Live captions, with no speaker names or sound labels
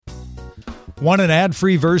Want an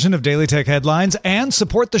ad-free version of Daily Tech Headlines and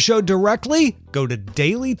support the show directly? Go to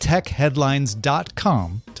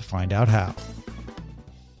dailytechheadlines.com to find out how.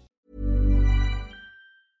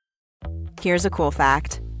 Here's a cool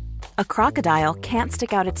fact. A crocodile can't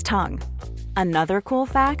stick out its tongue. Another cool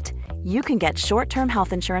fact, you can get short-term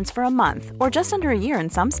health insurance for a month or just under a year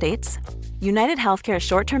in some states. United Healthcare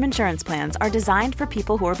short-term insurance plans are designed for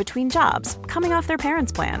people who are between jobs, coming off their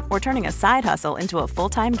parents' plan, or turning a side hustle into a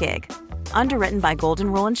full-time gig. Underwritten by Golden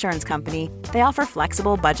Rule Insurance Company, they offer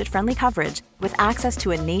flexible, budget-friendly coverage with access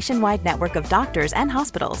to a nationwide network of doctors and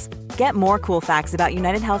hospitals. Get more cool facts about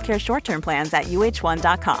United Healthcare short-term plans at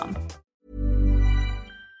uh1.com.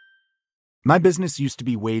 My business used to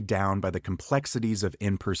be weighed down by the complexities of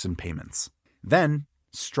in-person payments. Then,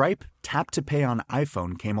 Stripe Tap to Pay on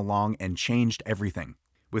iPhone came along and changed everything.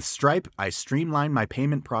 With Stripe, I streamlined my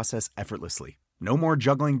payment process effortlessly. No more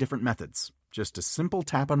juggling different methods. Just a simple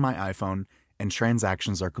tap on my iPhone and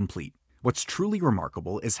transactions are complete. What's truly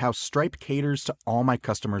remarkable is how Stripe caters to all my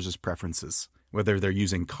customers' preferences. Whether they're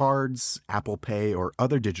using cards, Apple Pay, or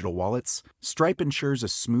other digital wallets, Stripe ensures a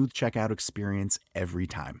smooth checkout experience every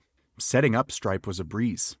time. Setting up Stripe was a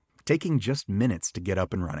breeze, taking just minutes to get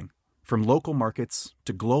up and running. From local markets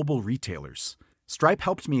to global retailers, Stripe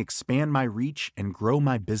helped me expand my reach and grow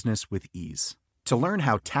my business with ease. To learn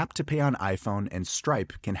how Tap to Pay on iPhone and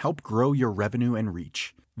Stripe can help grow your revenue and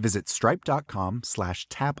reach, visit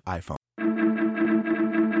stripe.com/tapiphone.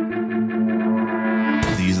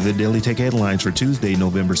 These are the Daily Tech Headlines for Tuesday,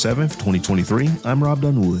 November 7th, 2023. I'm Rob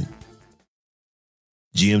Dunwood.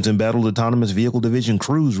 GM's embattled autonomous vehicle division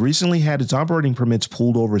Cruise recently had its operating permits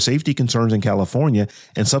pulled over safety concerns in California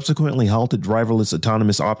and subsequently halted driverless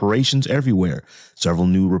autonomous operations everywhere. Several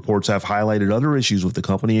new reports have highlighted other issues with the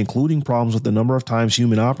company, including problems with the number of times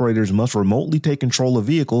human operators must remotely take control of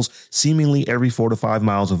vehicles seemingly every 4 to 5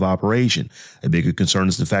 miles of operation. A bigger concern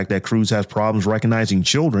is the fact that Cruise has problems recognizing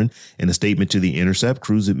children. In a statement to The Intercept,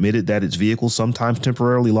 Cruise admitted that its vehicles sometimes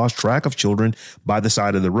temporarily lost track of children by the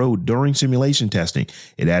side of the road during simulation testing.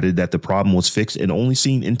 It added that the problem was fixed and only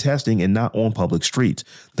seen in testing and not on public streets.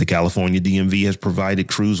 The California DMV has provided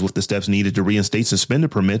Cruise with the steps needed to reinstate suspended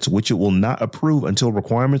permits, which it will not approve until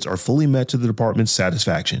requirements are fully met to the department's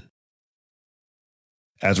satisfaction.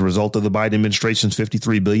 As a result of the Biden administration's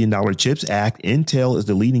 $53 billion CHIPS Act, Intel is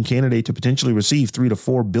the leading candidate to potentially receive $3 to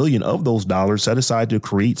 $4 billion of those dollars set aside to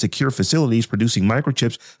create secure facilities producing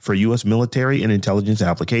microchips for U.S. military and intelligence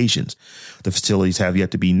applications. The facilities have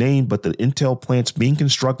yet to be named, but the Intel plants being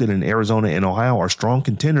constructed in Arizona and Ohio are strong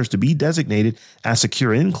contenders to be designated as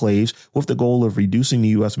secure enclaves, with the goal of reducing the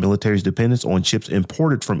U.S. military's dependence on chips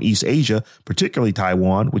imported from East Asia, particularly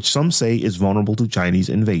Taiwan, which some say is vulnerable to Chinese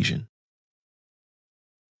invasion.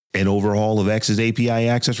 An overhaul of X's API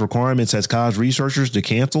access requirements has caused researchers to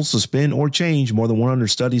cancel, suspend, or change more than 100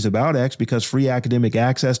 studies about X because free academic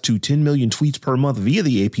access to 10 million tweets per month via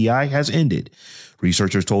the API has ended.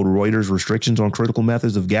 Researchers told Reuters restrictions on critical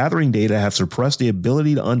methods of gathering data have suppressed the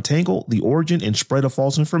ability to untangle the origin and spread of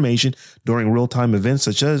false information during real-time events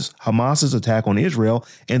such as Hamas's attack on Israel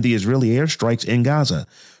and the Israeli airstrikes in Gaza.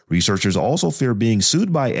 Researchers also fear being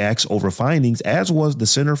sued by X over findings, as was the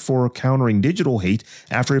Center for Countering Digital Hate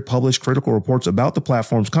after it published critical reports about the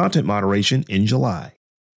platform's content moderation in July.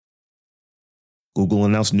 Google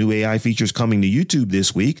announced new AI features coming to YouTube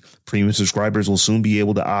this week. Premium subscribers will soon be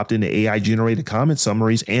able to opt into AI-generated comment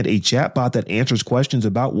summaries and a chatbot that answers questions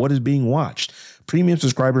about what is being watched. Premium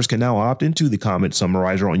subscribers can now opt into the comment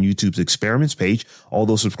summarizer on YouTube's experiments page,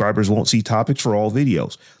 although subscribers won't see topics for all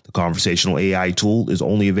videos. The conversational AI tool is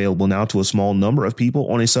only available now to a small number of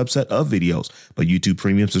people on a subset of videos, but YouTube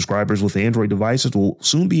Premium subscribers with Android devices will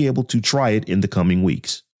soon be able to try it in the coming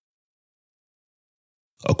weeks.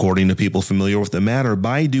 According to people familiar with the matter,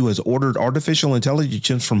 Baidu has ordered artificial intelligence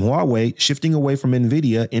chips from Huawei, shifting away from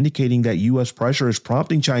NVIDIA, indicating that U.S. pressure is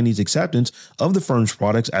prompting Chinese acceptance of the firm's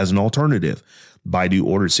products as an alternative. Baidu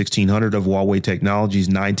ordered 1,600 of Huawei Technologies'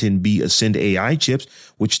 910B Ascend AI chips,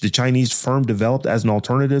 which the Chinese firm developed as an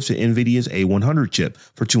alternative to NVIDIA's A100 chip,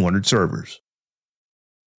 for 200 servers.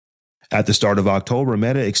 At the start of October,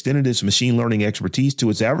 Meta extended its machine learning expertise to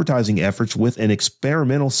its advertising efforts with an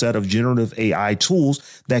experimental set of generative AI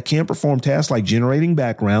tools that can perform tasks like generating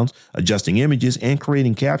backgrounds, adjusting images, and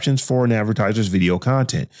creating captions for an advertiser's video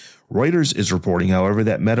content. Reuters is reporting, however,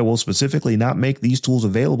 that Meta will specifically not make these tools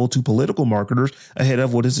available to political marketers ahead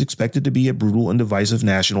of what is expected to be a brutal and divisive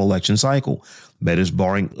national election cycle. Meta's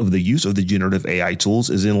barring of the use of the generative AI tools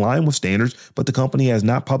is in line with standards, but the company has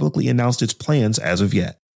not publicly announced its plans as of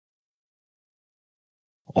yet.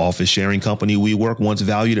 Office sharing company WeWork, once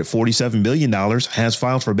valued at $47 billion, has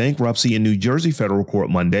filed for bankruptcy in New Jersey federal court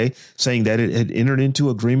Monday, saying that it had entered into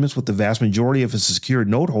agreements with the vast majority of its secured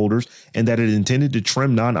note holders and that it intended to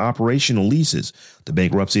trim non-operational leases. The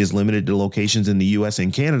bankruptcy is limited to locations in the U.S.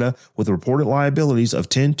 and Canada, with reported liabilities of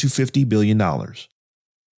 $10 to $50 billion.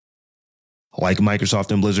 Like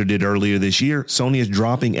Microsoft and Blizzard did earlier this year, Sony is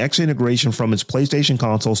dropping X integration from its PlayStation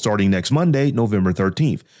console starting next Monday, November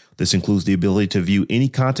 13th. This includes the ability to view any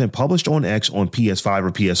content published on X on PS5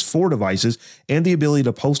 or PS4 devices and the ability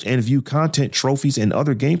to post and view content, trophies, and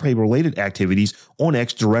other gameplay-related activities on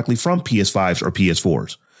X directly from PS5s or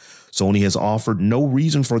PS4s. Sony has offered no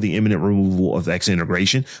reason for the imminent removal of X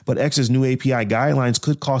integration, but X's new API guidelines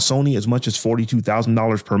could cost Sony as much as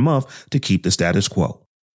 $42,000 per month to keep the status quo.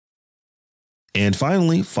 And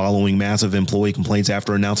finally, following massive employee complaints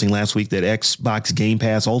after announcing last week that Xbox Game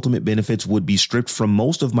Pass Ultimate benefits would be stripped from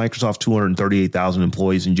most of Microsoft's 238,000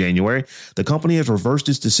 employees in January, the company has reversed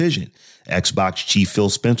its decision. Xbox chief Phil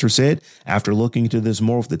Spencer said, "After looking into this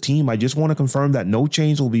more with the team, I just want to confirm that no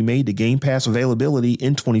change will be made to Game Pass availability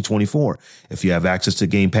in 2024. If you have access to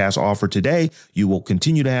Game Pass offer today, you will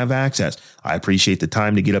continue to have access. I appreciate the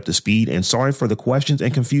time to get up to speed and sorry for the questions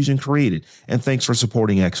and confusion created, and thanks for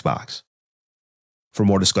supporting Xbox." For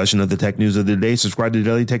more discussion of the tech news of the day, subscribe to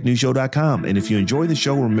dailytechnewsshow.com. And if you enjoy the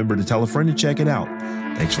show, remember to tell a friend to check it out.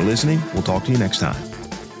 Thanks for listening. We'll talk to you next time.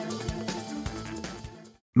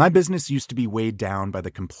 My business used to be weighed down by the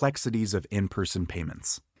complexities of in-person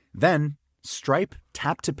payments. Then, Stripe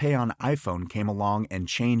Tap to Pay on iPhone came along and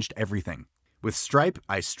changed everything. With Stripe,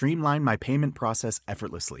 I streamlined my payment process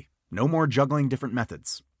effortlessly. No more juggling different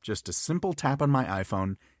methods. Just a simple tap on my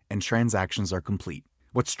iPhone and transactions are complete.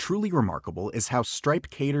 What's truly remarkable is how Stripe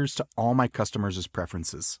caters to all my customers'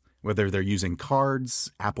 preferences. Whether they're using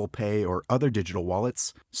cards, Apple Pay, or other digital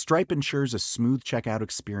wallets, Stripe ensures a smooth checkout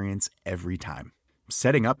experience every time.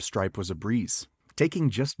 Setting up Stripe was a breeze, taking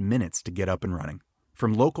just minutes to get up and running.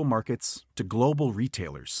 From local markets to global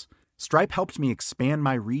retailers, Stripe helped me expand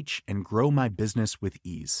my reach and grow my business with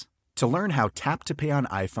ease. To learn how Tap to Pay on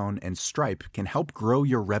iPhone and Stripe can help grow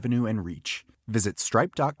your revenue and reach, visit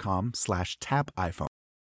stripe.com/tapiphone.